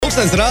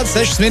Pulkstens rāda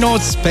 6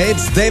 minūtes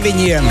pēc 9.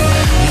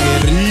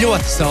 Ir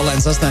ļoti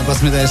saulains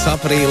 18.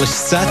 aprīlis,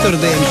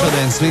 ceturtdien.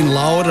 Šodien svin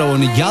Laura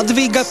un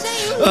Jadviga.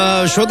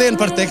 Šodien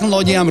par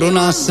tehnoloģijām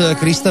runās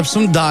Kristaps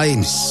un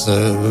Dainis.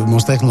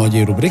 Mūsu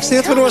tehnoloģiju rubrikas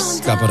ietvaros,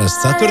 kā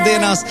parasti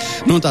ceturtdienās.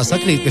 Tā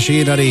sakrīt, ka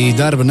šī ir arī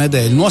darba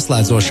nedēļa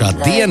noslēdzošā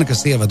diena,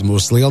 kas ievad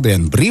mūsu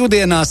lieldienu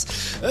brīvdienās.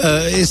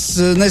 Es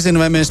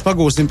nezinu, vai mēs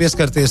pagūsim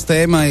pieskarties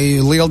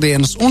tēmai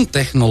lieldienas un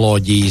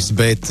tehnoloģijas,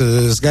 bet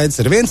skaidrs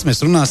ir viens,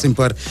 mēs runāsim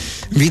par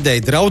videi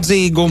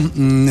draudzīgu,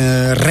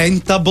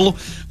 rentablu,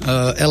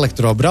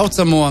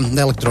 elektrobraucamo,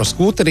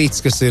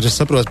 elektroskūterītes, kas ir,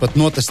 saprot, pat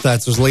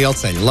notestēts uz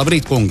lielceļa.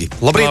 Labrīt, kungi!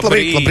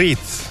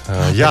 Labrīt!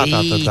 Jā,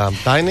 tātad,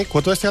 Daini,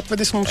 ko tu esi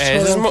atvedis mums?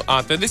 Esmu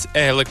atvedis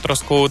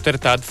elektroskūteri,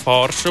 tādu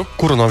foršu.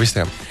 Kuru no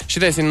visiem?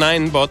 Šitais ir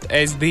Ninebot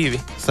S2.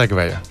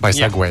 Segveja vai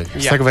Segveja?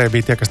 Segveja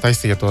bija tie, kas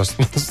taisīja tos.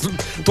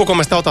 To, ko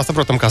mēs tautā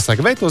saprotam kā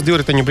Segveja, tos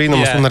divriteņu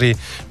brīnumus, un arī,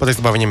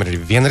 patiesībā, viņiem ir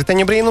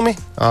vienriteņu brīnumi,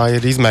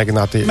 ir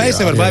izmēģināti.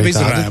 Mēs jau ar baibu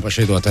izrunājām par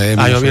šito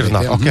tēmu. Jau ir,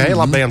 ok,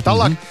 labi, ejam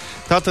tālāk.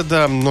 Tātad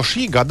no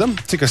šī gada,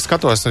 cik es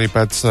skatos arī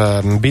pēc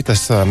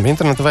Bites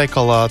interneta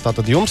veikala,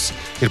 tātad jums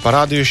ir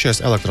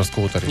parādījušies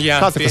elektroskūteri.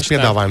 Kāds ir tas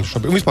piedāvājums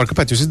šobrīd? Un vispār,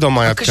 kāpēc jūs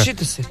izdomājāt, ka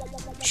šitas ir?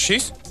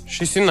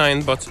 Šis ir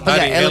Ninebots.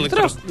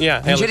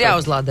 Viņš ir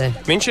jāuzlādē.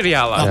 Viņš ir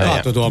jālādē. Kā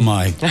tu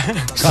domāji?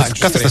 Kas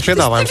ir tas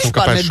piedāvājums un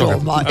kāpēc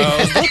šogad?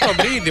 Uz doto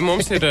brīdi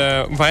mums ir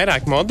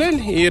vairāk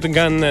modeļi. Ir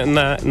gan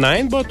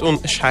Ninebot un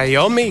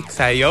Xiaomi.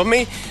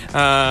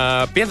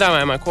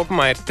 Piedāvājumā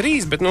kopumā ir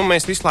 3, bet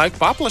mēs visu laiku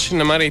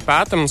paplašinam, arī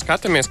pētam un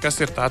skatāmies, kas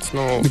ir tāds,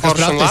 kas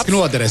praktiski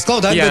noderēs.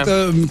 Klaudāt, bet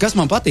kas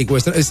man patīk,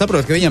 es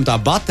saprotu, ka viņam tā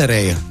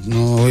baterija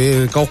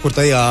ir kaut kur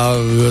tajā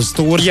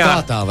stūras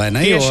kātā, vai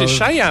ne? Tieši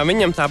šajā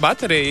viņam tā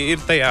baterija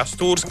ir tajā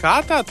stūras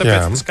kātā,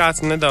 tāpēc tas kāds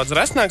ir nedaudz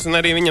resnāks, un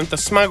arī viņam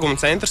tas smaguma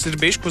centrs ir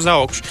bišķi uz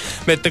augšu.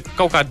 Bet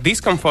kaut kādu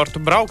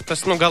diskomfortu braukt,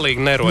 tas galīgi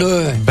nerod.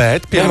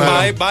 Bet,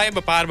 piemēram,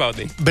 baiba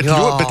pārbaudīt. Bet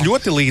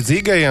ļoti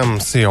līdzīgajam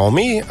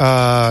Xiaomi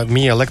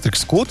Mi Electric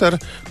Scooter,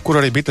 kur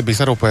arī bija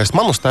sarūpējies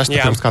manus testu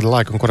pirms kāda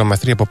laika, un kuram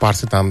mēs riepu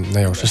pārsitām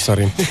nejauši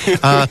arī.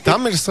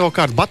 Tam ir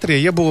savukārt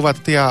baterija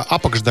iebūvēta tajā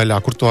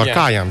apakšdaļā, kur to ar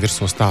kājām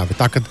virsū stāvi.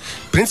 Tā, kad,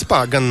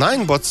 principā, gan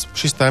Ninebots,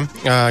 šis te,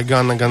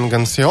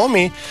 gan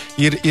Xiaomi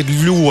ir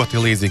ļoti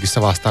līdzīgi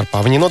savā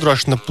starpā. Viņi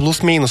nodrošina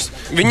plus mīnus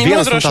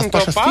vienas un tās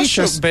pašas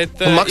features,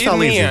 bet maksā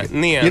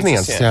līdzīgi. Ir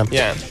nianses,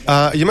 jā.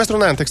 Ja mēs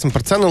runājam, teiksim,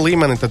 par cenu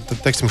līmeni, tad,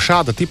 teiksim,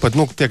 šāda tipa,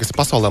 tie, kas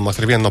pasaulē mums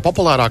ir viena no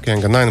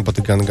populārākajiem, gan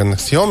Ninebot, gan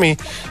Xiaomi,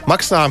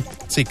 maksā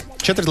cik?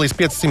 4 līdz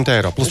 500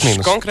 eiro, plus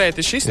mīnus.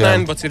 Konkrēti šis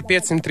Ninebots ir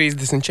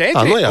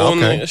 534,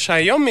 un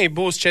Xiaomi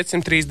būs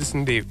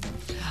 432.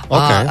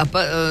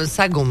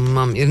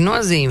 Segumam ir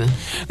nozīme?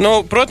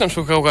 Protams,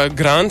 ka kaut kā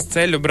grāns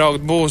ceļu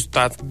braukt būs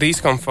tāds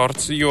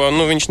diskomforts, jo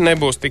viņš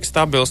nebūs tik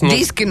stabils.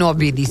 Diski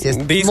nobīdīsies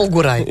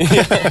mugurai.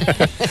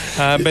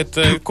 Bet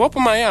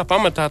kopumā,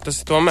 pamatā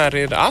tas tomēr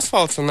ir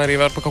asfalts un arī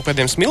var pa kaut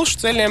kādiem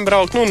smilšu ceļiem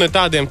braukt. Ne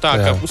tādiem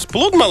kā uz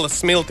pludmalas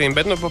smiltīm,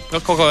 bet pa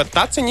kaut kādā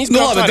taciņu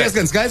izbraukt. Bet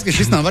diezgan skaidrs, ka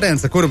šis nav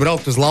variants, ar kuru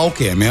braukt uz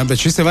laukiem,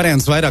 bet šis ir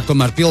variants vairāk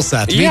tomēr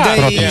pilsētu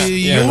videi.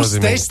 Jūs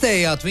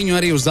testējāt viņu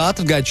arī uz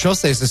ātrgaitas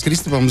šoseis. Es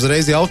Kristapam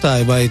uzreiz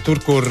jautāju, vai tur,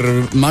 kur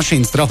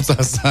mašīnas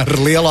traucās ar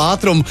lielu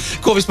ātrumu,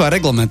 ko vispār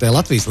reglamentē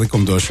Latvijas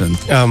likumdošana?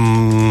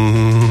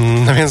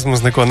 Neviens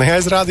mums neko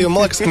neaizrādīja, un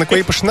man liekas, ka neko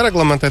īpaši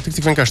nereglamentē,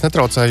 tik vienkārši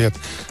netraucējiet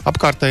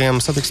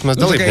apkārtējiem satiksmes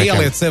dalībniekiem.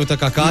 Ieliet sevi tā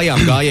kā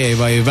kājām gājēji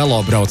vai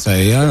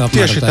velobraucēji,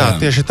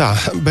 Tieši tā.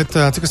 Bet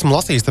cik esmu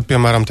lasījis, tad,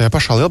 piemēram, tajā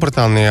pašā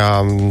Lielbritānijā,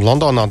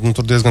 Londonā,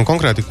 tur diezgan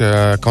konkrēti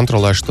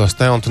kontrolēšu tos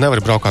te, un tu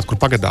nevari braukāt, kur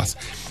pagadās.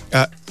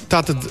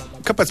 Tātad,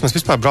 kāpēc mēs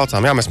vispār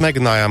braucām? Mēs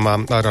mēģinājām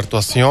ar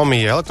to Xiaomi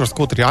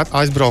elektroskūteri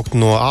aizbraukt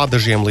no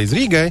Ādažiem līdz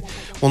Rīgai,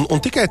 un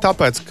tikai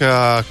tāpēc, ka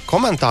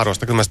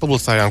komentāros, kad mēs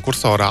publicējām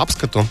kursorā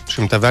apskatu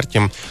šim te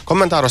verķim,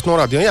 komentāros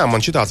norādīja,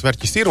 man šitāds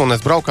verķis ir, un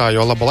es braukāju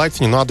jau laba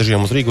laiciņu no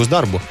Ādažiem uz Rīgu uz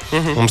darbu.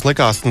 Mums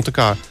likās,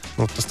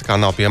 tas tā kā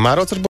nav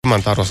piemērots, varbūt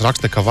komentāros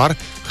raksta, ka var.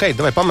 Hei,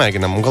 davai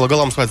pamēģinam. Un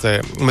galā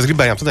mēs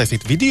gribējām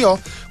sataisīt video,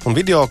 un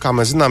video, kā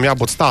mēs zinām,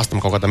 jābūt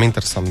stāstam kaut kādam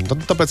interesam.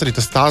 Tāpēc arī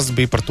tas stāsts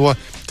bija par to,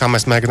 kā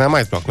mēs mēģinājām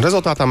aizbraukt. Un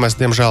rezultātā mēs,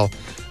 diemžēl,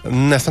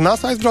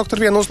 nesanāca aizbraukt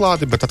ar vienu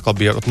uzlādi, bet atkal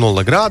bija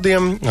 0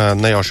 grādiem,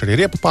 nejauši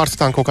arī riepu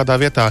pārsitām kaut kādā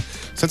vietā.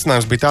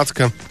 Secinājums bija tāds,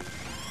 ka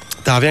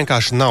tā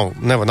vienkārši nav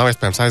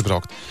iespējams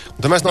aizbraukt. Un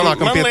tad mēs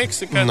nonākam Man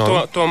liekas, ka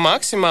to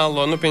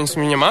maksimālo,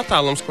 piemēram, viņam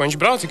attālums, ko viņš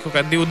brauc, ir kaut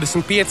kā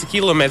 25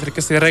 kilometri,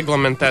 kas ir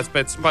reglamentēts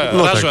pēc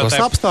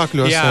ražotāja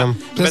apstākļos.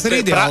 Tas ir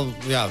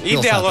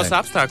ideālos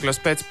apstākļos.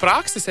 Pēc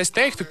prakses es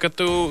teiktu, ka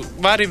tu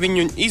vari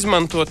viņu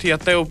izmantot, ja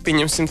tev,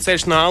 pieņemsim,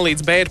 ceļš no A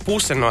līdz B ir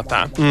puse no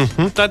tā.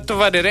 Tad tu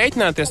vari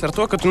rēķināties ar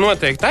to, ka tu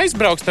noteikti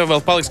aizbrauks, tev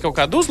vēl paliks kaut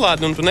kāda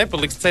uzlāde un tu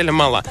nepaliks ceļa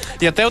malā.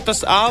 Ja tev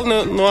tas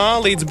no A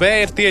līdz B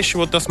ir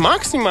tieši tas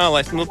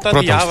maksimālais, tad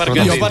tad jāvar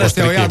Jo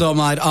parasti jau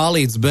jādomā ir A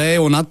līdz B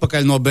un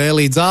atpakaļ no B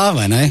līdz A,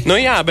 vai ne? Nu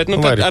jā, bet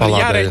tad arī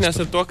jārēķinās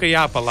ar to, ka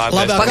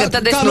jāpalādēs. Pagad,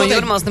 tad es no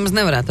Jūrmālas nemaz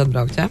nevarētu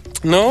atbraukt, jā?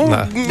 Nu,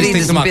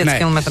 35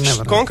 km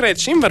nevar. Konkrēti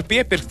šim var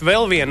piepirkt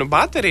vēl vienu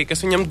bateriju, kas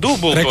viņam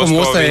dubultos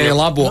to viņu.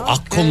 Labo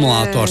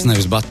akumulators,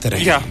 nevis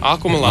baterija. Jā,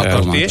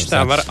 akumulators. Tieši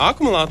tā var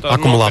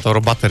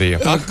akumulātoru baterija.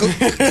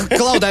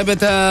 Klaudai,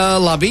 bet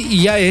labi,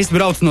 ja es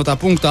braucu no tā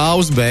punkta A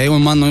uz B,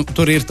 un man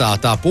tur ir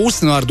tā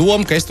puse, ar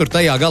domu, ka es tur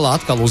tajā galā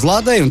atkal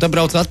uzlādēju, un tad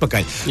braucu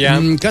atpakaļ. Jā.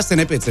 Kas ir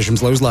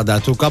nepieciešams, lai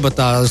uzlādētu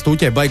kabatā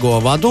stūķē baigo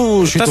vadu?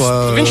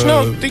 Viņš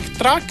nav tik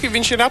traki,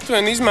 viņš ir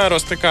aptuveni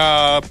izmēros tā kā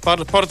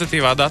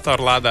portatīvā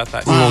datora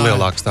lādētājs.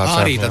 Lielāks tāds.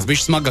 Arī tāds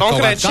bišķi smaga kaut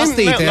kāda kastīte.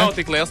 Konkrēti šim nav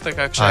tik liels tā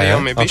kā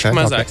Xiaomi, bišķi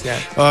mazāks.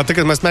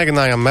 Tagad mēs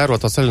mēģinājām mērot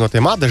to ceļu no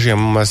tiem ādažiem,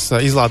 mēs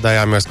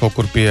izlādējāmies kaut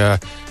kur pie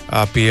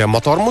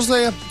motoru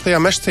muzeja, tajā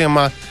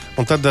Mežciemā.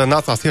 Un tad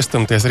nācās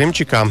iestumties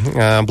Rimčikā,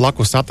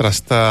 blakus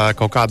atrast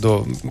kaut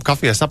kādu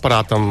kafijas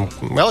aparātam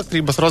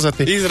elektrības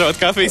rozeti. Izraut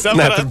kafijas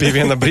aparātu. Nē, tad bija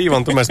viena brīva,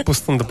 un tur mēs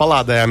pusstundu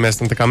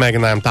palādējāmies, un tā kā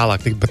mēģinājām tālāk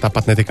tikt, bet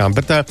tāpat netikām.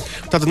 Bet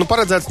tad,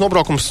 paredzēts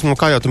nobraukums,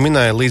 kā jau tu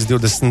minēji, līdz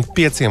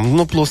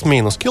 25, plus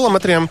mīnus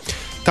kilometriem.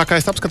 Tā kā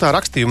es apskatā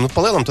rakstījumu, pa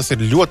lielam tas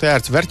ir ļoti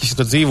ērts verķis, ja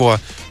tu dzīvo,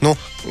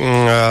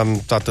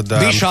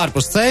 Bišķi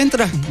ārpus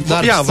centra.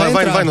 Jā,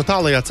 vai nu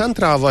tālajā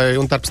centrā, vai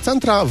un darbs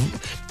centrā.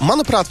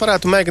 Manuprāt,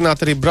 varētu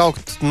mēģināt arī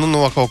braukt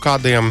no kaut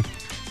kādiem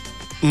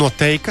no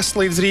Teikas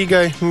līdz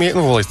Rīgai,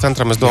 līdz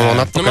centram, es domāju,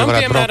 un atpakaļ man,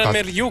 varētu braukt. Man, piemēram,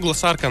 ir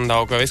Juglas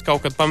Arkandauga, es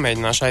kaut kad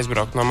pamēģināšu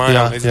aizbraukt no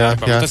mājām līdz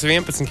darbam. Tas ir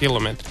 11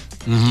 kilometri.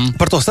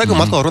 Par to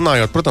segumu atkal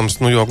runājot,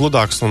 protams, jo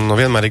gludāks un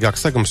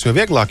vienmērīgāks segums, jo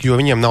vieglāk, jo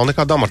viņiem nav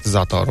nekāda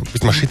amortizatoru.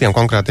 Vismaz šitiem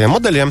konkrētajiem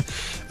modeļiem.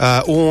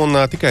 Un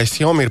tikai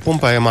Xiaomi ir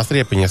pumpējamās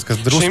riepiņas, kas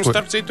drusku... Šim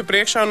starp citu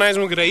priekšā un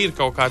aizmugurē ir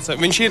kaut kāds...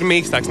 Viņš ir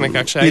mīkstāks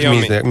nekā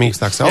Xiaomi. Ir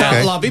mīkstāks,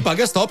 ok. Labi,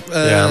 stop.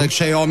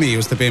 Xiaomi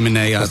jūs te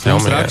pieminējāt.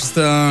 Mums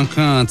raksta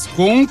kāds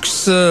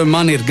kungs.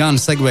 Man ir gan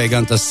Segway,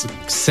 gan tas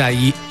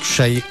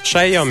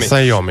Xiaomi.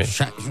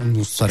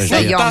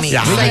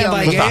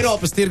 Vajag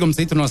Eiropas tirgumu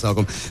citu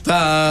nosaukumu.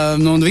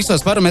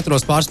 Visos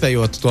parametros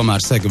pārspējot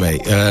tomēr Segway.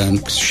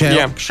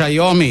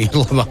 Xiaomi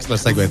labāks par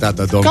Segway,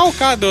 tādā domā. Kaut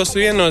kādos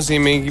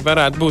viennozīmīgi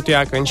varētu būt,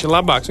 jā, ka viņš ir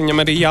labāks.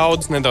 Viņam arī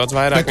jaudas nedaudz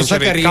vairāk. Bet viņš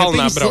arī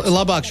kalnā brauc.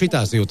 Labāk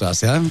šitās jūtās,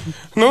 jā?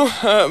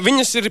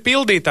 Viņas ir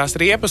pildītās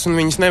riepas un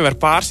viņas nevar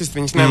pārsist,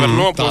 viņas nevar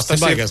noplūst.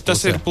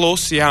 Tas ir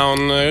plus, jā,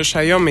 un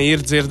Xiaomi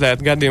ir dzirdēt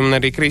gadījumi, un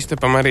arī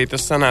Kristapam arī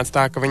tas sanāca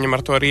tā, ka viņam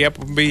ar to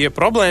riepu bija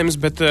problēmas,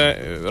 bet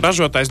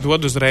ražotājs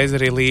dod uzreiz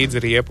arī līdzi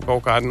riepu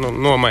kaut kādu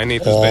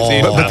nomainīt uz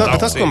benzīnu.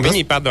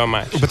 Viņi padomāja.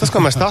 Bet tas,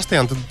 ko mēs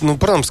stāstījām, tad,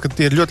 protams, ka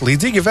tie ir ļoti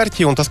līdzīgi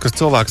verķi, un tas, kas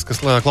cilvēks, kas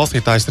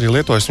klausītājs arī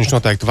lietojas, viņš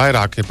noteikti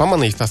vairāk ir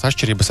pamanījis tās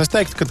atšķirības. Es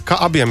teiktu, ka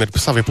abiem ir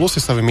savi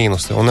plusi, savi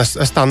mīnusi, un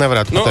es tā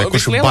nevarētu pateikt,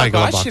 kurš ir baigi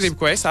labāks. Atšķirība,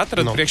 ko es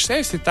atradu priekš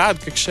sevis, ir tāda,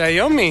 ka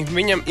Xiaomi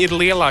viņam ir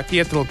lielāka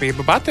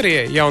ietilpība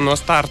baterijai jau no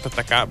starta,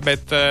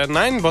 bet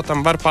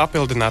Ninebotam var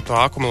papildināt to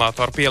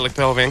akumulātoru, pielikt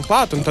vēl vienu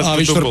klāt, un tad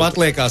viņš tur pat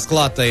liekās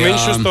klātajā.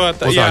 Viņš uz to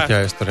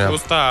uzāķējas tur, jā.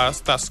 Uz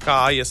tās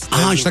kājas.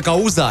 Viņš tā kā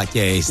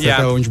uzāķējas,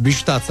 viņš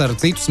bišķi tāds ar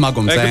citu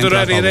smagumu centru. Tur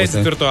arī redzi,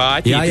 tur to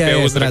āķīti. Jā,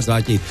 es redzu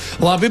āķīti.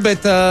 Labi,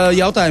 bet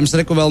jautājums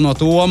reku vēl no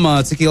Toma,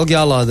 cik ilgi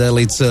jālādē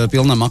līdz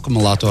pilnam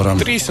akumulātoram?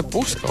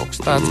 3,5 kaut kas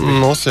tāds.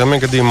 Nosiem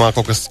gadījumā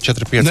kaut kas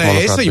 4,5. Nē,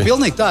 es viņu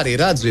pilnīgi tā arī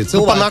redzu. Ja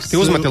cilvēks nakti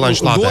uzmeti, lai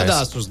viņš lādējas.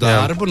 Dodās uz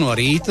darbu no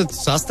rīta,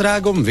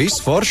 sastrēgumu,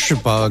 viss forši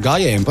pa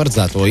gājējiem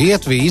paredzēto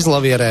ietvi,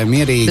 izlavierē,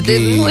 mierīgi. Bet,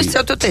 es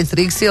jau tu teicu,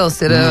 Rīgas ielas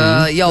ir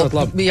jau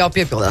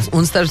piepildās.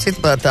 Un starp citu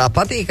tā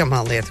patīkamā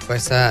lieta, ko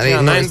es arī...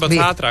 Jā, Ninebots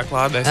ātrāk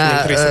lādēs,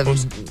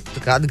 3,5. Tā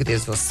kā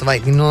atgriezos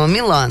svaigi no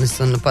Milānas,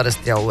 un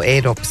parasti jau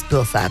Eiropas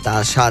pilsētā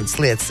šādas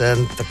lietas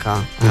tā kā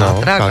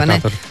ātrāk, vai ne?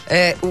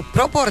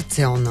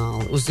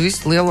 Proporcionāli uz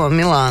visu lielo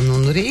Milānu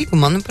un Rīgu,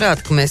 manuprāt,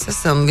 ka mēs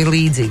esam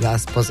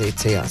līdzīgās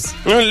pozīcijās.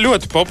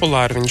 Ļoti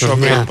populāri viņi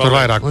šobrīd. Tur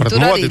vairāk par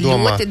modi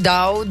domā. Ļoti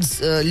daudz,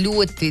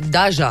 ļoti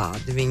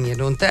dažādi viņi ir,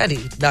 un te arī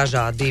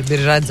dažādība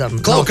ir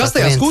redzama. Kas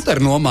tajā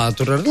skūteri nomā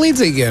tur ar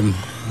līdzīgiem?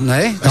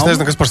 Es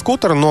nezinu, kas par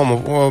skūteru nomu,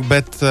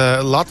 bet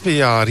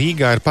Latvijā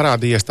Rīgā ir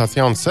parādījies tāds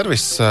jauns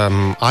servis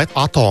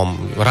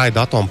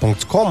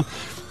raidījumā.com,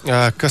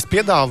 kas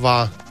piedāvā,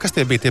 kas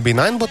tie bija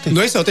Nineboti?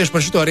 Es jau tieši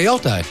par šito arī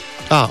jautāju.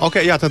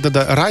 Jā, tad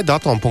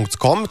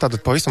raidījumā.com, tad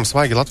pavisam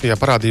svaigi Latvijā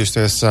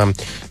parādījusies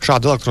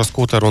šādu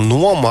elektroskūteru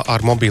noma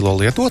ar mobīlo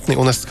lietotni,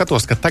 un es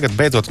skatos, ka tagad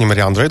beidzot viņam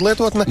ir Android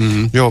lietotne,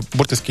 jo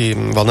burtiski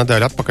vēl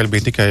nedēļu atpakaļ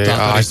bija tikai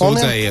iPhone.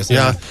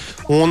 Jā.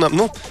 Un,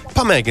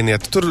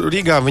 pamēģiniet, tur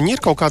Rīgā viņi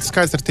ir kaut kāds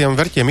skaits ar tiem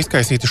verķiem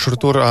izkaisīti šur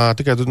tur,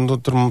 tikai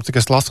tur, cik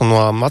es lasu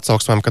no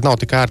atsauksmēm, ka nav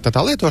tik ērta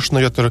tā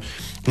lietošana, jo tur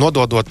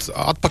nododot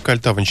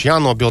atpakaļ, tā viņš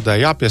jānobildē,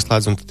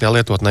 jāpieslēdz un tā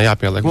lietotnē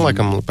jāpieliek.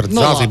 Laikam, pret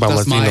zāzībām,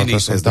 lai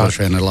cīnotos.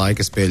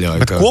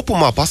 Bet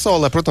kopumā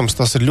pasaulē, protams,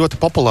 tas ir ļoti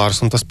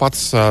populārs, un tas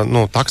pats,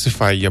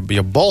 Taxify, ja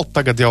Bolt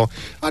tagad jau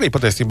arī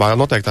patiesībā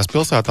noteiktās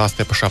pilsētās,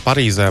 tie pašā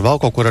Parīzē, vēl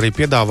kaut kur arī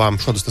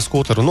piedāvām šodus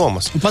skūteru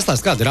nomas.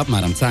 Pastāst, kāda ir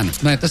apmēram cena?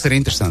 Nē, tas ir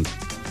interesanti.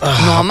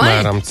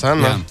 Apmēram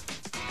cena.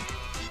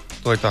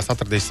 To tās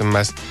atradīsim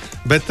mēs.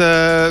 Bet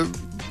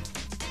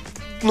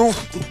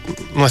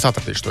es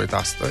atradīšu to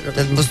tās.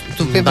 Tad būs,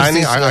 tu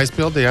Daini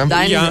aizpildīja.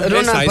 Daini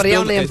runā par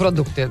jauniem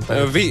produktiem.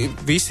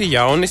 Visi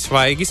jauni,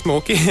 svaigi,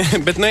 smuki.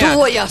 Bet,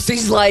 Tuvojās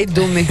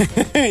izlaidumi.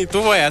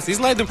 Tuvojās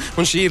izlaidumi,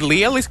 un šī ir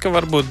lieliska,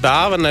 varbūt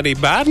dāvana arī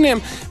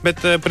bērniem,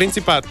 bet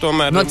principā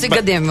tomēr... No cik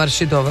gadiem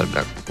šito var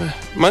braukt?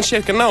 Man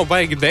šķiet, ka nav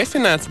baigi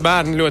definēts.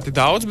 Bērni ļoti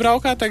daudz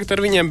braukā tagad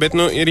ar viņiem, bet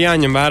ir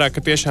jāņem vērā, ka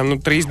tiešām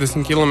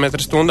 30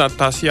 km/h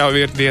tās jau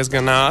ir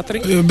diezgan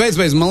ātri. Beidz,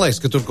 man liekas,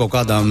 ka tur kaut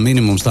kādām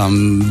minimums tām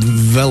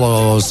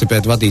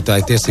velosipēdu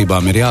vadītāju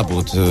tiesībām ir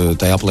jābūt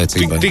tai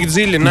apliecībai. Tik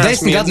dziļi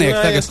neesmu 10 gadnieki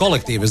tagad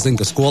kolektīvi, es zinu,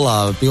 ka skolā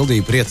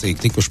pildīja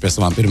priecīgi tikuši pie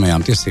savām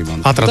pirmajām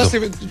tiesībām.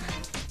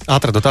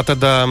 Atradu.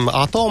 Tātad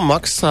atomu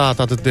maksa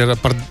ir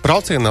par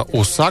brauciena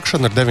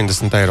uzsākšanu ir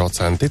 90 eiro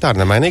centi. Tā ir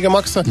nemainīga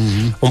maksa.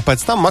 Un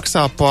pēc tam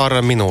maksā par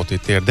minūti.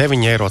 Tie ir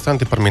 9 eiro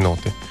centi par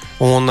minūti.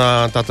 Un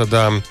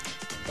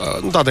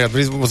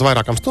tādējādi uz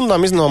vairākām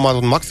stundām iznomāt,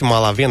 un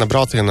maksimālā viena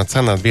brauciena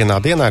cena vienā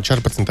dienā ir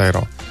 14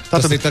 eiro.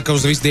 Tas ir tā, ka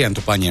uz visu dienu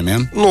tu paņem, ja?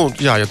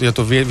 Ja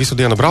tu visu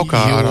dienu braukā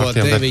ar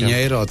tiem 9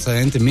 eiro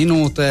centi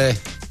minūtē,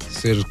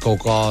 tas ir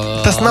kaut kā...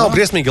 Tas nav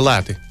briesmīgi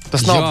lēti.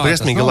 Tas nav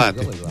briesmīgi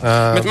lēti.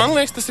 Bet man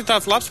liekas, tas ir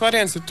tāds labs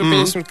variants, ja tu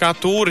pieņemsim kā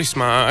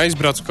turismā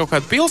aizbrauc kaut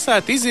kādu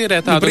pilsētu,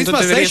 izīrē tādu...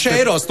 Principā 6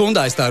 eiro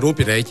stundā es tā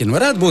rupi rēķinu.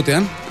 Varētu būt,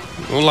 ja?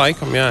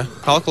 Laikam, jā.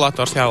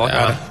 Kalkulators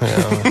jālakā.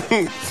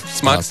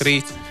 Smags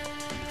rīts.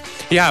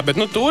 Jā, bet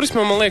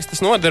turismam, man liekas,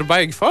 tas noder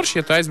baigi forši,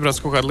 ja tu aizbrauc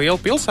kaut kādu lielu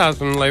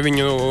pilsētu, un lai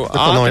viņu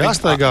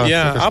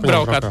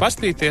apbraukāt,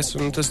 pastīties,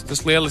 un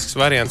tas lielisks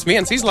variants.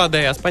 Viens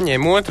izlādējās,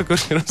 paņēma otru,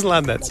 kurš ir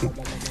uzlādēts.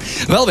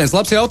 Vēl viens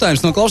labs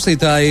jautājums no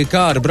klausītāja,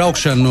 kā ar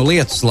braukšanu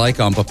lietus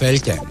laikām pa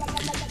peļķēm?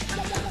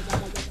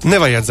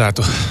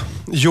 Nevajadzētu.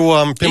 Jo,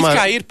 piemēram,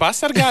 kā ir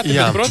pasargāti,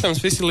 bet, protams,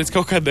 visi līdz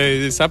kaut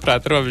kādai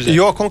saprāta robežai.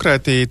 Jo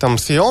konkrēti tam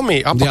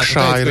Xiaomi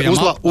apakšā ir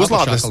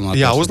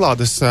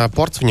uzlādes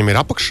ports, viņam ir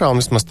apakšā,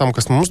 un vismaz tam,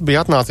 kas mums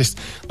bija atnācis,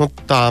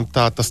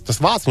 tas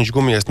vāciņš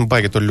gumies,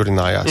 baigi tur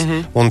ļurinājās.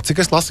 Un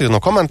cik es lasīju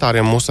no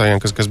komentāriem mūsējiem,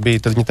 kas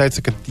bija, tad viņi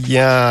teica, ka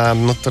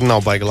tur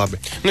nav baigi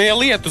labi. Ja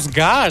lietus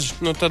gāž,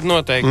 tad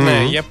noteikti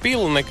nē. Ja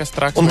pila nekas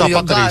traks. Un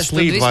tāpat arī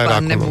slīd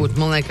vairāk. Nebūtu,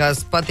 man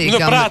liekas,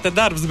 patīkami. Prāta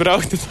darbs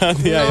braukt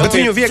tādi, jā. Bet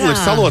viņu viegli ir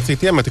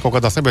salocīt, iemeti kaut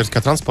kādā sabiedriskā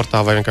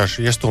transportā vai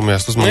vienkārši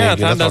iestūmies uzmanīgi. Jā,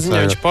 tādā ziņā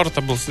viņš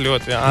portables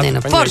ļoti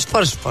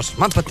forši.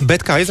 Man patīk.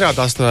 Bet kā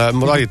izrādās,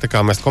 arī tā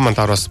kā mēs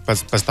komentāros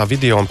pēc tā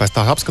video un pēc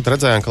tā apskata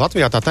redzējām, ka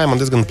Latvijā tā tēma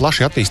diezgan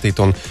plaši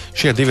attīstīta, un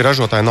šie divi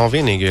ražotāji nav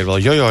vienīgi. Ir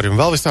vēl jojori un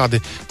vēl visādi.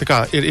 Tā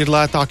kā ir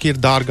lētāki, ir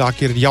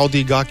dārgāki, ir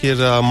jaudīgāki,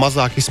 ir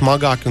mazāki,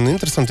 smagāki un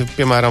interesanti,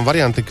 piemēram,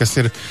 varianti, kas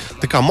ir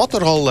tā kā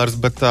motorrollers,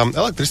 bet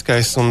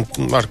elektriskais un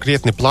ar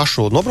krietni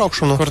plašu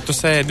nobraukšanu. Kur tu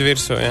sēdi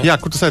virsū, jā? Jā,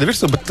 kur tu sēdi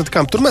virsū, bet tad,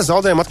 kā, tur mēs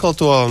zaudējam atkal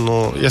to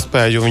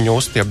iespēju viņu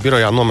uzstiept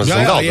birojā, nomest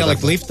zem galda. Jā,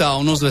 ielikt liftā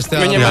un uzvest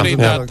Viņam arī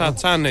tā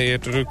cena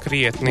ir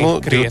krietni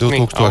 2,5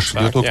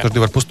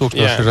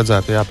 tūkstoši ir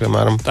redzēta, jā,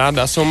 piemēram.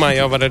 Tādā summā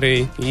jau var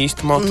arī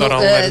īsti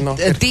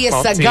motorolleri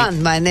Tiesa gan,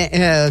 vai ne?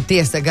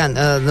 Tiesa gan,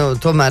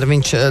 tomēr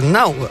viņš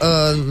nav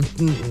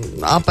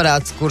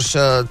aparāts, kurš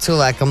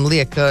cilvēkam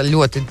liek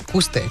ļoti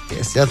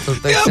kustēties. Jā,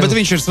 bet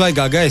viņš ir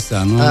svaigā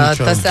gaisā.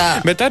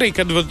 Bet arī,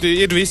 kad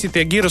ir visi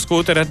tie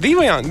giroskūteri ar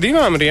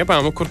divām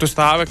riepām, kur tu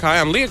stāvi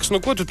kājām liekas,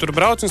 ko tu tur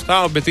brauc un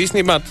stāvi, bet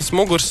īstenībā tas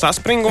muguras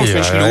saspringums,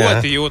 viņš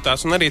ļoti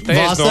jūtās. Un arī te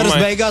es domāju...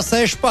 Vasaras beigās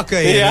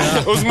sešpaka ir. Jā,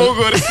 uz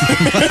muguras.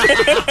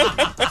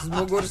 Uz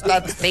muguras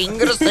tāds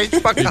stingras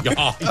sešpaka.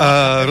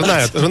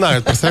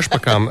 Runājot par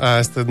sešpakām,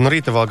 es no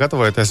rīta vēl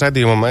gatavojoties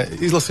raidījumam,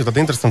 izlasīju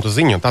tādu interesantu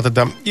ziņu.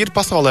 Tātad ir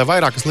pasaulē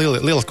vairākas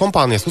lielas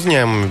kompānijas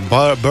uzņēmumi,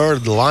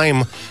 Bird,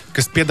 Lime,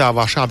 kas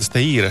piedāvā šādas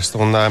te īres.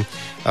 Un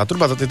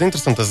turpat ir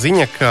interesanta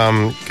ziņa,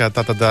 ka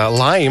tātad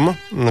Lime,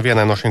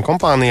 vienai no šīm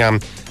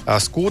kompānijām,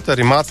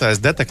 skūteri mācēs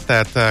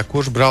detektēt,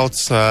 kurš brauc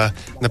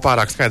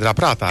nepārāk skaidrā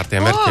prātā ar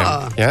tiem verķiem.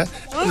 Ja?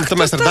 Tad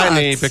mēs ar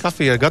Daini pie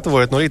kafija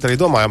gatavojot no rīta arī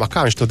domājām,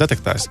 kā viņš to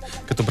detektēs.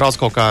 Ka tu brauc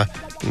kaut kā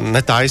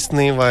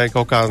netaisnī vai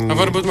kaut kā...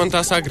 Varbūt man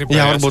tā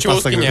sagribējās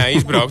čūskiņā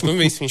izbraukt,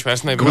 viņš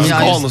vairs nebrauc.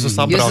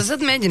 Jūs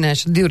esat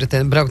mēģinājuši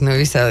divritēni braukt no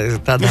visā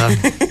tādā...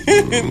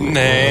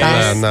 Nē,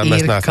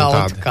 mēs neesam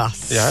tādi.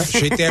 Ja?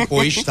 Šitie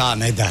puiši tā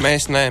nedara.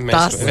 Mēs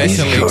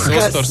veselīgs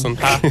uzturs un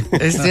tā.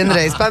 Es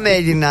vienreiz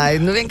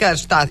pamēģināju,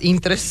 vienkārši tā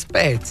intereses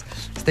pēc.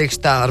 Es teikšu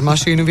tā, ar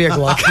mašīnu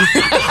vieglāk.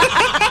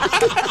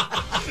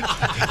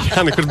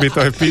 Jā, nekur bija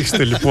tā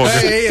pīksteļu poga.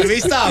 Ir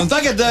viss tā, un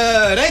tagad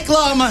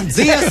reklāma,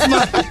 dziesma.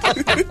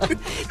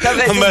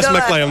 Un mēs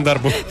meklējam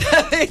darbu.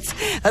 Tāpēc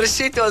ar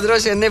šito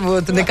droši vien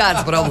nebūtu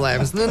nekādas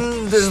problēmas.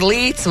 Tas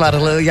līdzsvara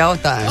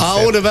jautājums.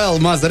 Aura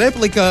vēl maza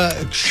replika.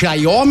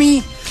 Xiaomi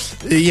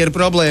ir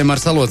problēma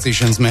ar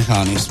salocīšanas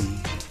mehānismu.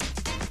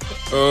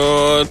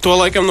 To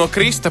laikam no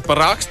Kristapa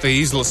raksta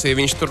izlasīja.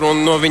 Viņš tur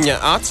no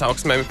viņa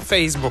atsauksmēm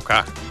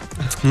Facebookā.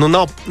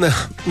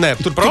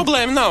 Tur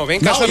problēma nav.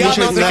 Vienkārši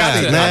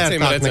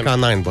nekā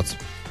Ninebots.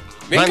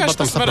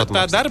 Vienkārši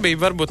tā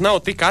darbība varbūt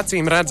nav tik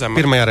acīm redzama.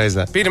 Pirmajā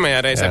reizē.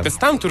 Jā. Pēc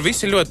tam tur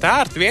viss ir ļoti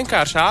ērti,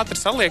 vienkārši ātri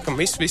saliekam,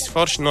 viss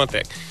forši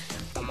notiek.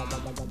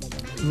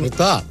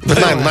 Tā. Bet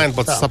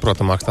Nainbots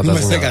saprotamāks tādā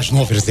Mēs ziņā. vienkārši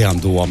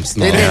novirzījām domas.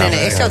 Nē,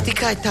 es jau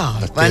tikai tā.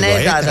 Vai ne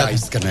tādā?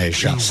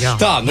 Izskanējušā. Jā.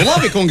 Tā,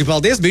 labi, kungi,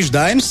 paldies. Bišķi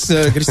Dainis,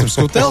 Kristaps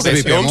Kutels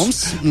bija pie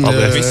mums.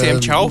 Paldies.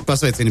 Visiem čau.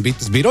 Pasveicini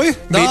Bitas biroju.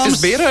 Bitas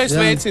biroju,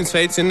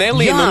 sveicinu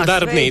Nelīnu un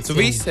darbnīcu.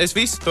 Es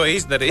visu to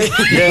izdarīju.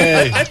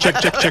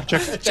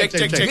 Ček.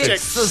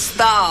 Visu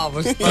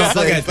stāvus.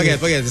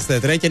 Pagaid, es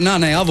teicu, reķinā,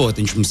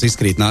 avotiņš mums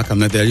izkrīt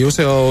nākamnedēļ.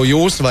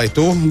 Jūs vai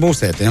tu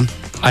būsiet, ja?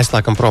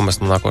 Aizslēkam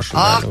promestu nākošo.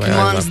 Ak,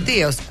 mans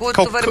Dievs, ko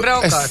tu vari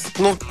braukāt?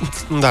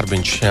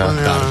 Darbiņš, jā.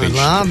 Darbiņš.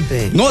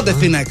 Labi.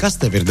 Nodefinē, kas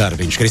tev ir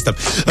darbiņš,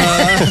 Kristap.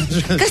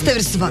 Kas tev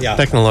ir svarīgi?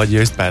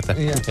 Tehnoloģiju izpēte.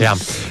 Jā.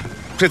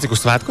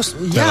 Priecīgus svētkus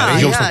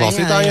jums un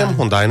klausītājiem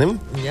un Dainim.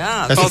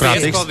 Jā,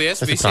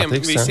 paldies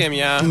visiem,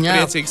 jā,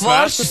 priecīgs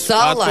vārds. vārds.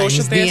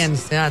 Saulainas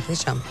dienas, jā,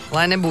 tiešām.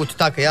 Lai nebūtu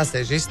tā, ka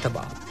jāsēž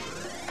istabā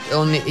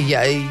un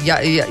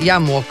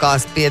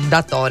jāmokās pie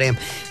datoriem,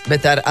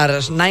 bet ar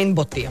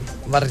nainbotiem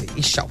var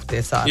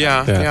izšaukties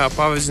ārā. Jā,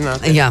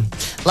 pavizināt. Jā.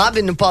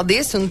 Labi,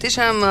 paldies, un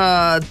tiešām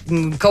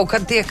kaut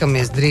kad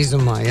tiekamies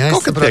drīzumā. Jā,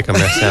 kaut kad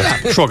tiekamies, jā.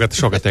 Šogad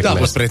tiekamies. Tā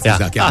būs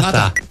precīzāk, jā.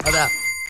 Tā.